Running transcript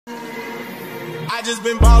I just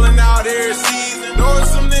been ballin' out every season. Knowing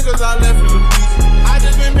some niggas I left in the beat. I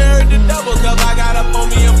just been married to double cup. I got up on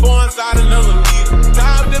me and four inside another lead.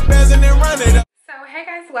 Time the best and then run it up. So hey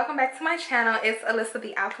guys, welcome back to my channel. It's Alissa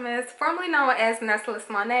the Alchemist, formerly known as Alissa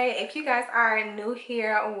Monae. If you guys are new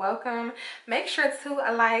here, welcome. Make sure to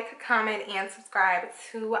like, comment, and subscribe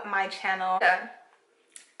to my channel.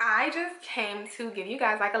 I just came to give you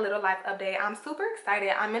guys like a little life update. I'm super excited.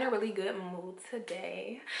 I'm in a really good mood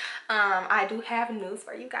today. I do have news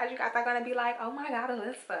for you guys. You guys are gonna be like, oh my god,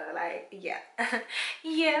 Alissa, like, yeah.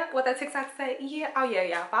 Yeah, what that TikTok say? Yeah, oh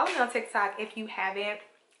yeah. Follow me on TikTok if you haven't,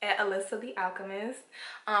 at Alissa the Alchemist.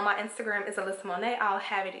 My Instagram is Alissa Monae. I'll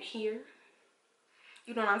have it here.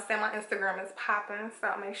 You know what I'm saying? My Instagram is popping,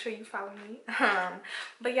 so make sure you follow me.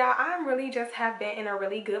 But y'all, I really just have been in a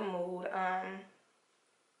really good mood.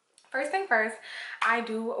 First thing first, I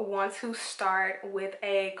do want to start with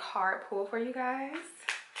a card pull for you guys.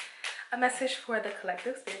 A message for the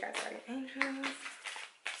collective spirit guides, guardian angels.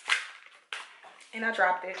 And I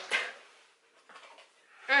dropped it.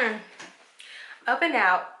 Up and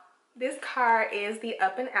out. This card is the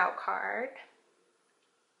up and out card.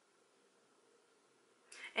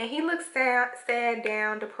 And he looks sad,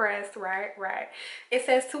 down, depressed, right? It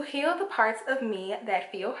says, to heal the parts of me that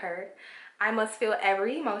feel hurt, I must feel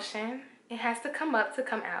every emotion. It has to come up to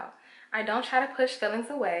come out. I don't try to push feelings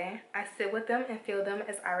away. I sit with them and feel them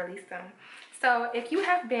as I release them. So if you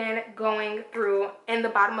have been going through, in the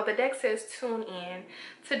bottom of the deck says tune in.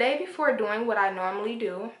 Today, before doing what I normally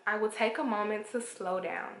do, I will take a moment to slow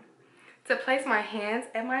down, to place my hands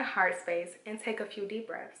at my heart space and take a few deep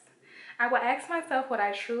breaths. I will ask myself what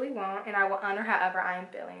I truly want, and I will honor however I am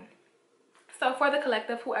feeling. So for the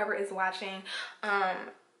collective, whoever is watching,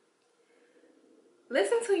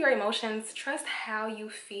 listen to your emotions. Trust how you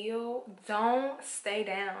feel. Don't stay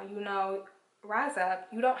down. You know, rise up.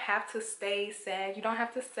 You don't have to stay sad. You don't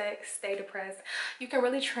have to stay depressed. You can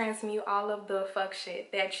really transmute all of the fuck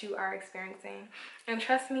shit that you are experiencing. And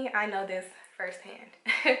trust me, I know this firsthand.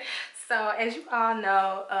 So as you all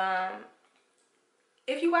know,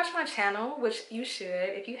 if you watch my channel, which you should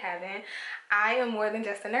if you haven't, I am more than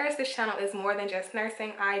just a nurse. This channel is more than just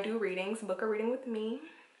nursing. I do readings. Book a reading with me.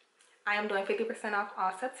 I am doing 50% off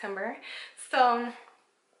all September. So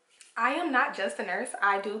I am not just a nurse.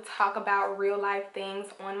 I do talk about real life things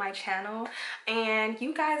on my channel. And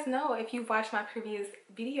you guys know, if you've watched my previous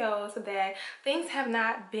videos, that things have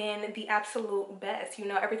not been the absolute best. You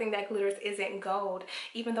know, everything that glitters isn't gold.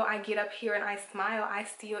 Even though I get up here and I smile, I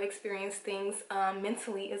still experience things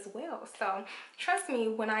mentally as well. So trust me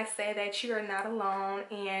when I say that you are not alone,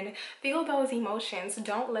 and feel those emotions.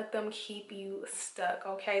 Don't let them keep you stuck,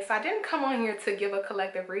 okay? So I didn't come on here to give a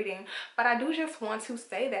collective reading, but I do just want to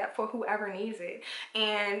say that for whoever needs it.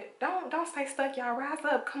 And don't stay stuck, y'all. Rise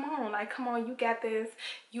up. Come on, like, come on, you got this.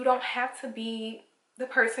 You don't have to be the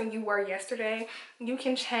person you were yesterday. You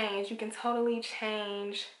can change. You can totally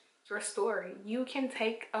change your story. You can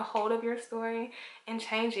take a hold of your story and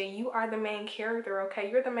change it. You are the main character, okay?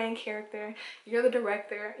 You're the main character. You're the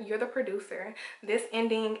director. You're the producer. This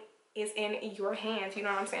ending is in your hands. You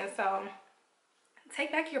know what I'm saying? So take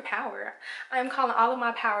back your power. I'm calling all of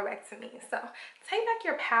my power back to me. So take back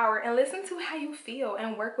your power and listen to how you feel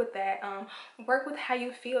and work with that. Work with how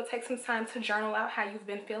you feel. Take some time to journal out how you've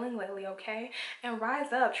been feeling lately, okay? And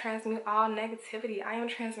rise up. Transmute all negativity. I am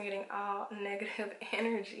transmuting all negative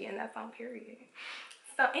energy, and that's on period.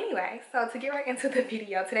 So anyway, so to get right into the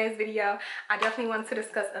video, today's video, I definitely wanted to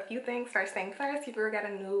discuss a few things. First thing first, you've ever got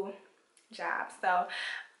a new job. So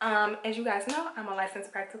as you guys know, I'm a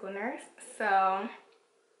licensed practical nurse. So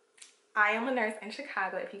I am a nurse in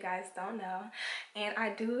Chicago, if you guys don't know, and I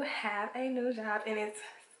do have a new job, and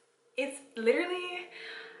it's literally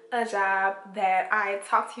a job that I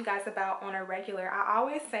talk to you guys about on a regular. I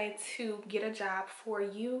always say to get a job for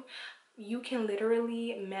you. You can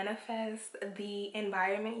literally manifest the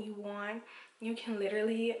environment you want. You can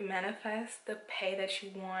literally manifest the pay that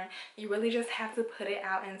you want. You really just have to put it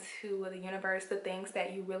out into the universe, the things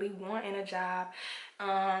that you really want in a job.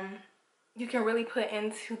 You can really put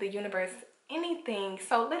into the universe anything.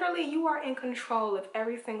 So literally you are in control of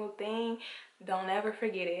every single thing. Don't ever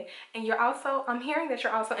forget it. And you're also, I'm hearing that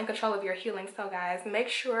you're also in control of your healing. So guys, make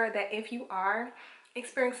sure that if you are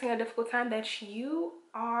experiencing a difficult time, that you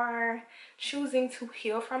are choosing to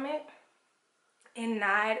heal from it and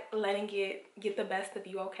not letting it get the best of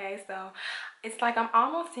you, okay? So it's like I'm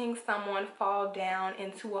almost seeing someone fall down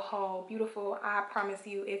into a hole. Beautiful. I promise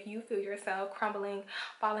you, if you feel yourself crumbling,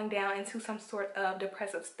 falling down into some sort of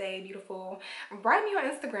depressive state, beautiful, write me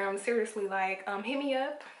on Instagram. Seriously, like, hit me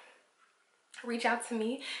up. reach out to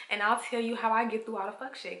me and I'll tell you how I get through all the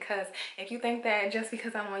fuck shit. Because if you think that just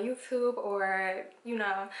because I'm on YouTube or, you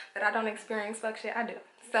know, that I don't experience fuck shit, I do.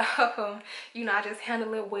 So, you know, I just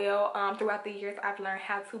handle it well. Throughout the years, I've learned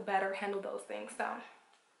how to better handle those things. So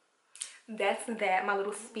that's that, my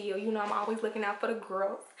little spiel. You know, I'm always looking out for the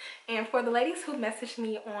growth. And for the ladies who message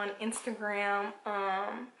me on Instagram,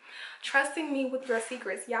 trusting me with your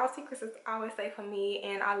secrets. Y'all secrets is always safe for me,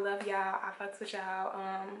 and I love y'all. I fucks with y'all.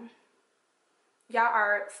 Y'all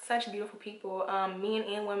are such beautiful people. Men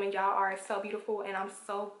and women, y'all are so beautiful, and I'm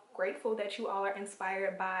so grateful that you all are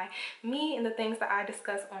inspired by me and the things that I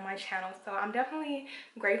discuss on my channel. So I'm definitely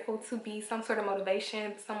grateful to be some sort of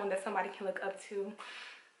motivation, someone that somebody can look up to.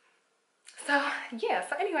 So yeah,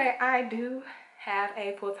 so anyway, I do have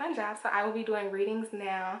a full-time job, so I will be doing readings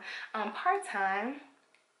now, part-time.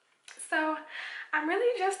 So I'm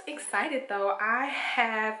really just excited though. I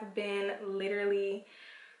have been literally,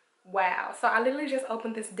 wow. So I literally just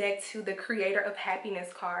opened this deck to the Creator of Happiness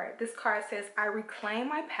card. This card says, I reclaim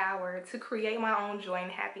my power to create my own joy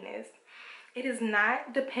and happiness. It is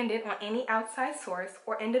not dependent on any outside source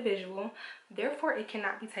or individual, therefore it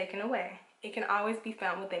cannot be taken away. It can always be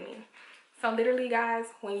found within me. So literally, guys,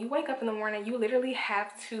 when you wake up in the morning, you literally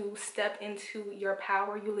have to step into your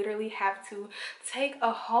power. You literally have to take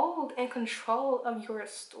a hold and control of your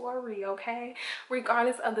story, okay?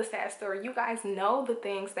 Regardless of the sad story. You guys know the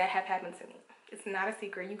things that have happened to me. It's not a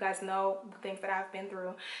secret. You guys know the things that I've been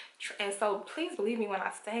through. And so please believe me when I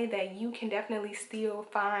say that you can definitely still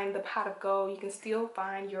find the pot of gold. You can still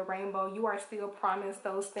find your rainbow. You are still promised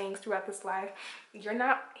those things throughout this life. You're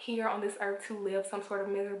not here on this earth to live some sort of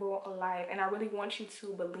miserable life. And I really want you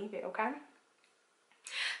to believe it, okay?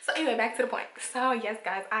 So anyway, back to the point. So yes,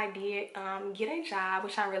 guys, I did get a job,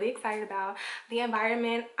 which I'm really excited about. The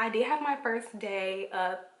environment, I did have my first day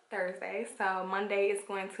Thursday. So Monday is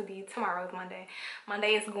going to be, tomorrow's Monday.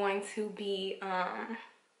 Monday is going to be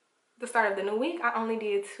the start of the new week. I only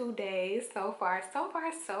did 2 days so far. So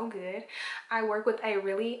far, so good. I work with a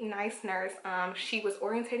really nice nurse. She was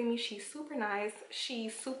orientating me. She's super nice.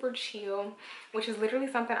 She's super chill, which is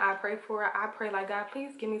literally something I pray for. I pray like, God,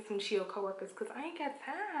 please give me some chill coworkers because I ain't got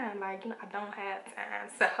time. Like, you know, I don't have time.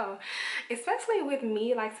 So especially with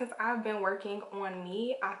me, like since I've been working on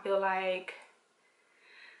me, I feel like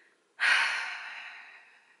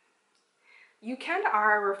you kind of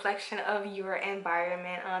are a reflection of your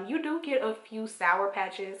environment. You do get a few sour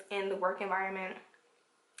patches in the work environment,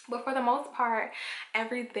 but for the most part,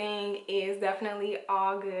 everything is definitely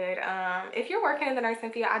all good. If you're working in the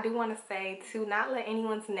nursing field, I do want to say to not let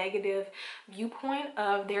anyone's negative viewpoint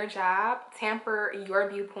of their job temper your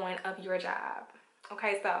viewpoint of your job.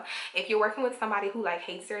 Okay, so if you're working with somebody who like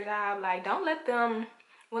hates their job, like don't let them,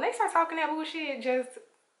 when they start talking that bullshit, just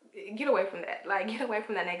get away from that. Like get away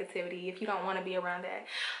from that negativity if you don't want to be around that.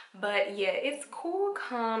 But yeah, it's cool,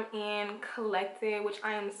 calm, and collected, which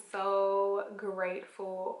I am so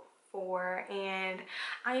grateful for. And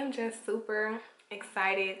I am just super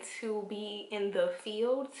excited to be in the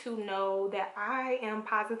field, to know that I am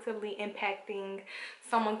positively impacting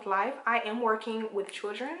someone's life. I am working with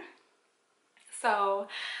children, so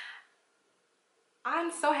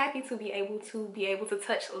I'm so happy to be able to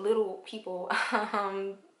touch little people.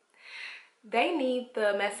 They need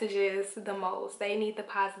the messages the most. They need the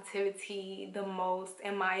positivity the most,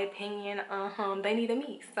 in my opinion. They need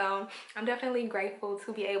me. So I'm definitely grateful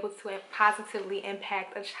to be able to positively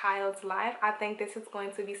impact a child's life. I think this is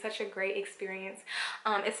going to be such a great experience,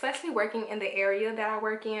 especially working in the area that I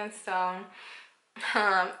work in. So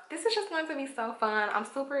this is just going to be so fun. I'm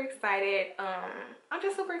super excited. I'm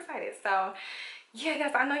just super excited. So yeah,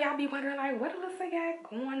 guys, I know y'all be wondering like what Alissa got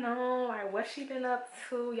going on, like what she been up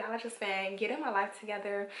to. Y'all are just been getting my life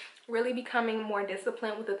together, really becoming more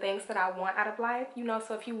disciplined with the things that I want out of life, you know.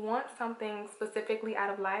 So if you want something specifically out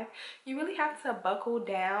of life, you really have to buckle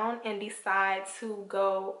down and decide to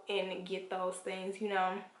go and get those things, you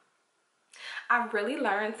know. I've really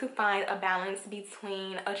learned to find a balance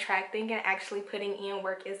between attracting and actually putting in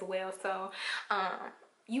work as well. So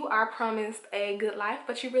you are promised a good life,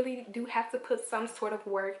 but you really do have to put some sort of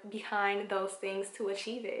work behind those things to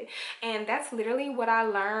achieve it. And that's literally what I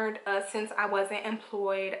learned since I wasn't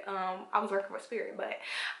employed. I was working for Spirit, but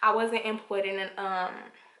I wasn't employed in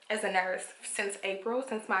as a nurse since April,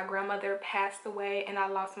 since my grandmother passed away and I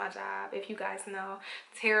lost my job. If you guys know,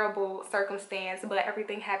 terrible circumstance, but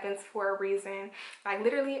everything happens for a reason. Like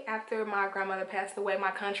literally after my grandmother passed away,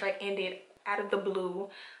 my contract ended out of the blue.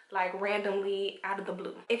 like randomly out of the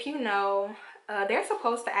blue. If you know, they're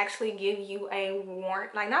supposed to actually give you a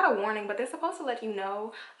like not a warning, but they're supposed to let you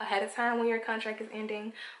know ahead of time when your contract is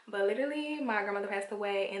ending. But literally my grandmother passed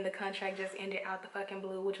away and the contract just ended out the fucking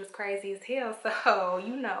blue, which was crazy as hell. So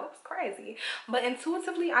you know, it's crazy. But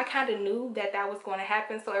intuitively I kind of knew that that was going to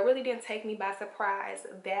happen, so it really didn't take me by surprise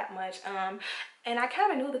that much. And I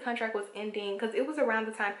kind of knew the contract was ending because it was around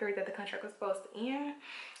the time period that the contract was supposed to end.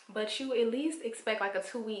 But you at least expect like a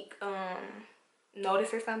 2-week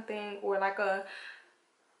notice or something, or like a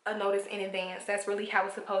notice in advance. That's really how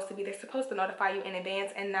it's supposed to be. They're supposed to notify you in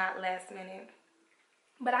advance and not last minute.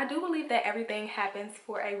 But I do believe that everything happens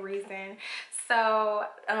for a reason. So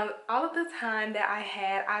all of the time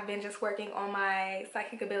that I've been just working on my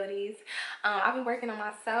psychic abilities. I've been working on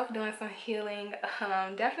myself, doing some healing,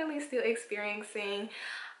 definitely still experiencing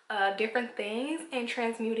different things and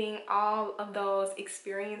transmuting all of those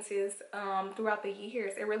experiences throughout the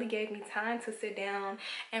years. It really gave me time to sit down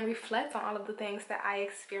and reflect on all of the things that I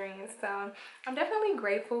experienced. So I'm definitely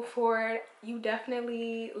grateful for it. You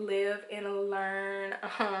definitely live and learn.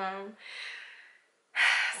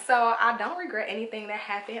 So I don't regret anything that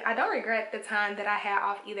happened. I don't regret the time that I had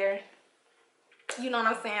off either. You know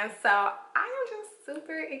what I'm saying? So I am just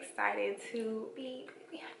super excited to be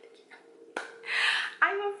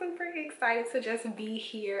I'm super excited to just be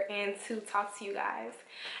here and to talk to you guys.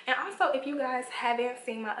 And also, if you guys haven't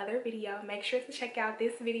seen my other video, make sure to check out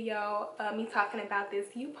this video, me talking about this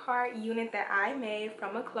U-part unit that I made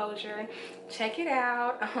from a closure. Check it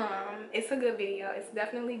out. It's a good video. It's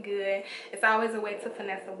definitely good. It's always a way to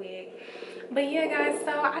finesse a wig. But yeah, guys,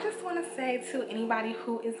 so I just want to say to anybody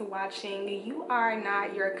who is watching, you are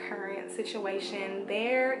not your current situation.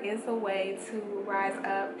 There is a way to rise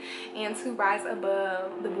up and to rise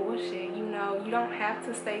above the bullshit. You know, you don't have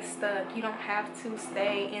to stay stuck. You don't have to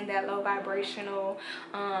stay in that low vibrational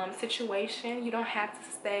situation. You don't have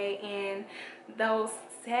to stay in those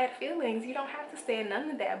sad feelings. You don't have to stay in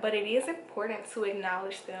none of that. But it is important to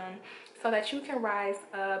acknowledge them so that you can rise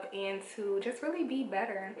up and to just really be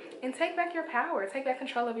better and take back your power, take back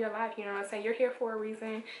control of your life. You know what I'm saying? You're here for a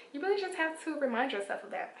reason. You really just have to remind yourself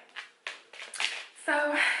of that.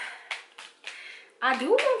 So I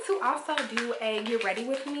do want to also do a get ready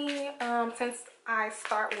with me since I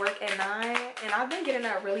start work at 9 and I've been getting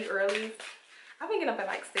up really early. I've been getting up at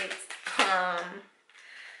like 6.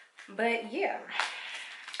 But yeah,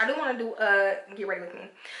 I do want to do a get ready with me.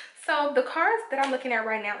 So the cards that I'm looking at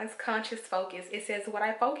right now is conscious focus. It says, what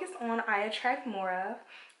I focus on, I attract more of.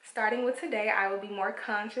 Starting with today, I will be more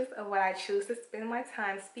conscious of what I choose to spend my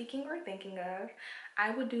time speaking or thinking of. I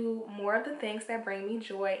will do more of the things that bring me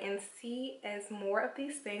joy and see as more of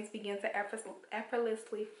these things begin to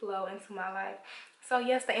effortlessly flow into my life. So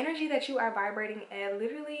yes, the energy that you are vibrating at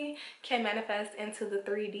literally can manifest into the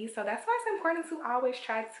 3D. So that's why it's important to always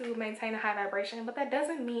try to maintain a high vibration. But that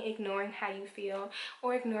doesn't mean ignoring how you feel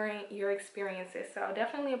or ignoring your experiences. So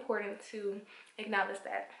definitely important to acknowledge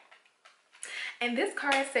that. And this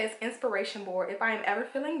card says inspiration board. If I am ever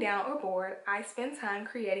feeling down or bored, I spend time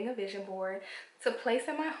creating a vision board to place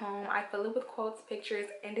in my home. I fill it with quotes, pictures,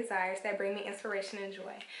 and desires that bring me inspiration and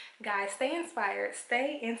joy. Guys, stay inspired.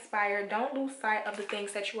 Stay inspired. Don't lose sight of the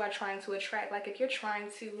things that you are trying to attract. Like if you're trying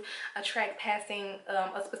to attract passing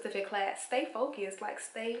a specific class, stay focused. Like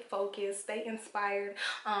stay focused, stay inspired.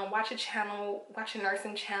 Watch a channel, watch a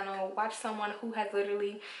nursing channel, watch someone who has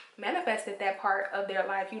literally manifested that part of their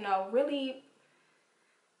life. You know, really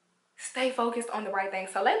stay focused on the right thing.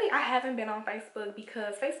 So lately I haven't been on Facebook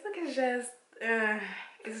because Facebook is just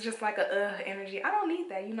it's just like a energy. I don't need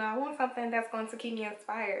that. You know, I want something that's going to keep me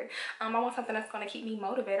inspired. I want something that's going to keep me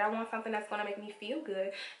motivated. I want something that's going to make me feel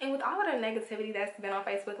good. And with all of the negativity that's been on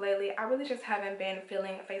Facebook lately, I really just haven't been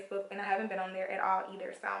feeling Facebook, and I haven't been on there at all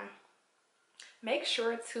either. So make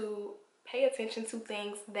sure to pay attention to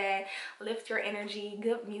things that lift your energy.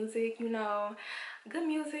 Good music, you know, good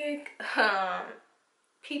music.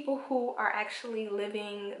 People who are actually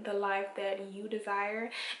living the life that you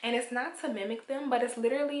desire. And it's not to mimic them, but it's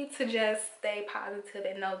literally to just stay positive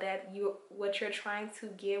and know that what you're trying to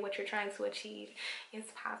get, what you're trying to achieve is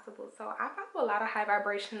possible. So I follow a lot of high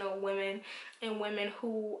vibrational women and women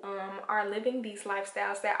who are living these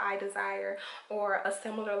lifestyles that I desire, or a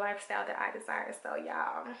similar lifestyle that I desire. So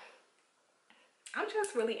y'all, I'm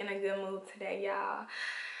just really in a good mood today, y'all.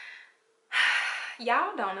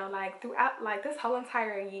 Y'all don't know, like throughout, like this whole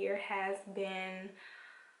entire year has been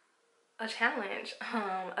a challenge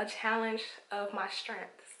of my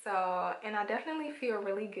strength. So, and I definitely feel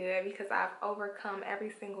really good because I've overcome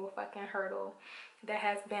every single fucking hurdle that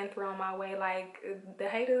has been thrown my way. Like the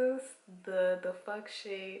haters, the fuck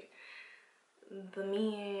shit, the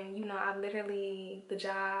men, you know, I've literally, the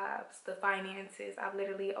jobs, the finances, I've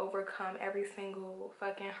literally overcome every single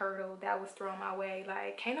fucking hurdle that was thrown my way.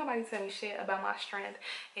 Like, can't nobody tell me shit about my strength.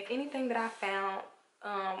 If anything that I found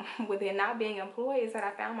with it not being employed is that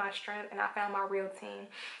I found my strength and I found my real team.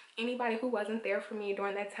 Anybody who wasn't there for me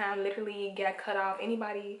during that time literally got cut off.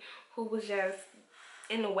 Anybody who was just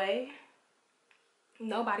in the way,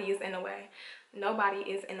 nobody is in the way. Nobody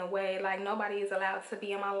is in the way. Like, nobody is allowed to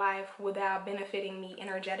be in my life without benefiting me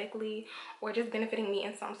energetically or just benefiting me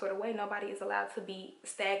in some sort of way. Nobody is allowed to be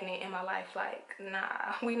stagnant in my life. Like,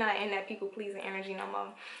 nah, we not in that people pleasing energy no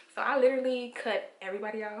more. So I literally cut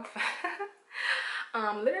everybody off.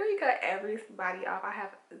 Literally cut everybody off. I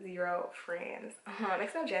have 0 friends,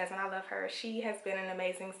 except Jasmine. I love her. She has been an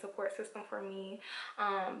amazing support system for me.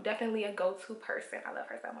 Definitely a go-to person. I love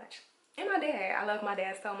her so much. And my dad, I love my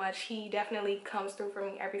dad so much. He definitely comes through for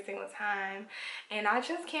me every single time, and I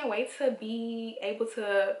just can't wait to be able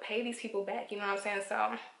to pay these people back, you know what I'm saying? So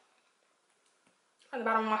from the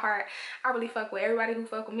bottom of my heart, I really fuck with everybody who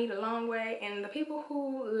fuck with me the long way, and the people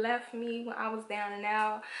who left me when I was down and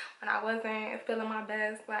out, when I wasn't feeling my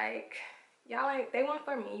best, like, y'all ain't, they weren't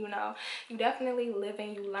for me, you know. You definitely live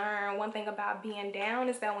and you learn. One thing about being down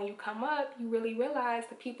is that when you come up, you really realize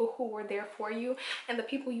the people who were there for you and the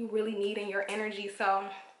people you really need in your energy. So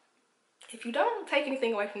if you don't take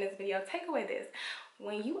anything away from this video, take away this.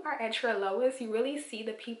 When you are at your lowest, you really see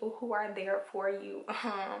the people who are there for you.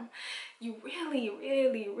 You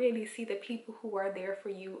really see the people who are there for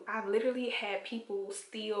you. I've literally had people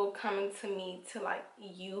still coming to me to like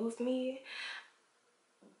use me,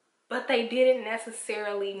 but they didn't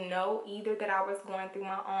necessarily know either that I was going through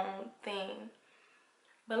my own thing.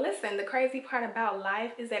 But listen, the crazy part about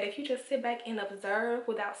life is that if you just sit back and observe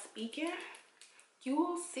without speaking, you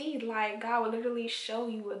will see, like, God will literally show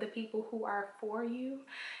you the people who are for you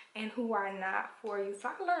and who are not for you. So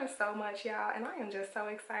I learned so much, y'all, and I am just so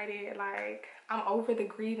excited. Like, I'm over the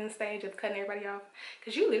grieving stage of cutting everybody off,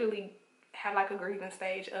 because you literally have like a grieving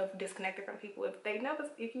stage of disconnected from people.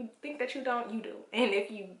 If you think that you don't, you do. And if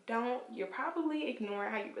you don't, you're probably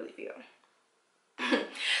ignoring how you really feel.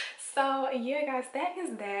 So yeah, guys, that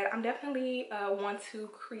is that. I'm definitely want to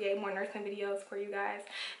create more nursing videos for you guys,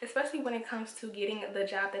 especially when it comes to getting the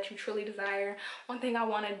job that you truly desire. One thing I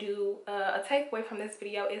want to do, a takeaway from this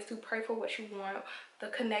video, is to pray for what you want. The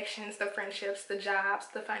connections, the friendships, the jobs,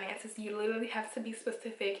 the finances. You literally have to be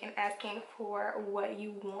specific in asking for what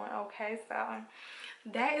you want, okay? So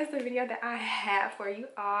that is the video that I have for you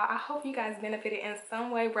all. I hope you guys benefited in some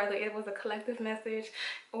way, whether it was a collective message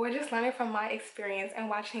or just learning from my experience and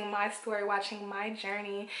watching my story, watching my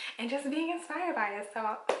journey, and just being inspired by it.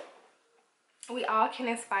 So we all can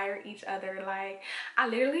inspire each other. Like, I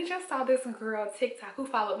literally just saw this girl TikTok who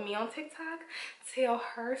followed me on TikTok tell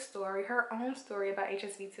her story, her own story about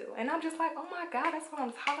HSV2, and I'm just like, oh my God, that's what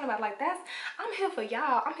I'm talking about. Like, I'm here for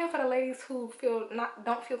y'all. I'm here for the ladies who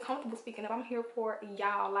don't feel comfortable speaking up. I'm here for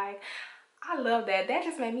y'all. Like, I love that. That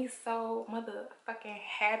just made me so motherfucking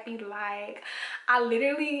happy. Like, I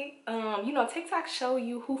literally you know, TikTok show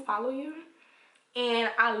you who follow you,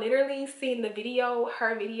 and I literally seen the video,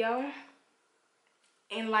 her video,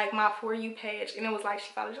 in like my For You page, and it was like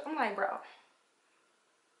she followed you. I'm like, bro.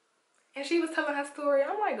 And she was telling her story.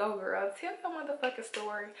 I'm like, go girl, tell your motherfucking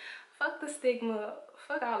story. Fuck the stigma.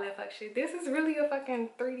 Fuck all that fuck shit. This is really a fucking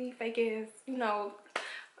 3D fake ass, you know,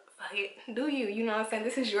 fuck it. Do you, you know what I'm saying?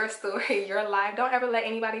 This is your story, your life. Don't ever let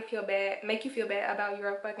anybody make you feel bad about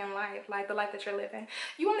your fucking life, like the life that you're living.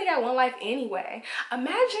 You only got one life anyway.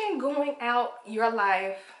 Imagine going out your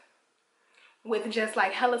life with just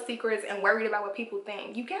like hella secrets and worried about what people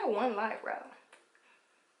think. You got one life, bro.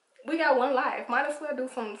 We got one life. Might as well do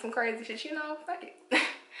some crazy shit, you know? Fuck it.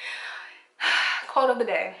 Quote of the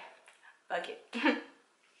day. Fuck it.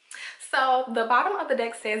 So the bottom of the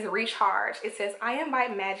deck says recharge. It says, I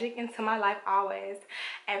invite magic into my life always.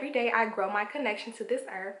 Every day I grow my connection to this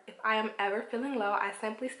earth. If I am ever feeling low, I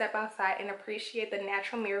simply step outside and appreciate the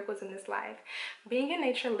natural miracles in this life. Being in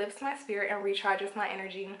nature lifts my spirit and recharges my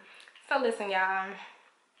energy. So listen, y'all.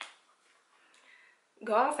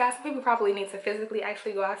 Go outside. Some people probably need to physically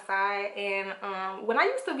actually go outside. And when I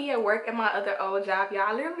used to be at work at my other old job, y'all,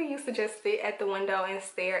 I literally used to just sit at the window and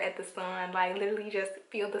stare at the sun. Like, literally just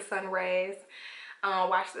feel the sun rays,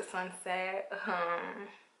 watch the sunset.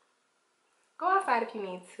 Go outside if you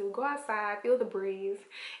need to. Go outside, feel the breeze.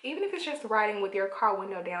 Even if it's just riding with your car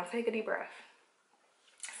window down, take a deep breath.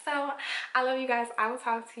 So I love you guys. I will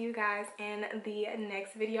talk to you guys in the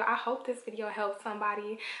next video. I hope this video helped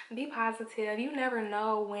somebody. Be positive. You never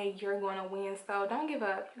know when you're going to win, so don't give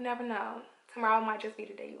up. You never know. Tomorrow might just be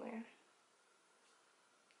the day you win.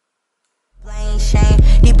 Blame shame.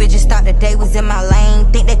 These bitches thought the day was in my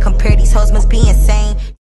lane. Think they compare these hoes must be insane.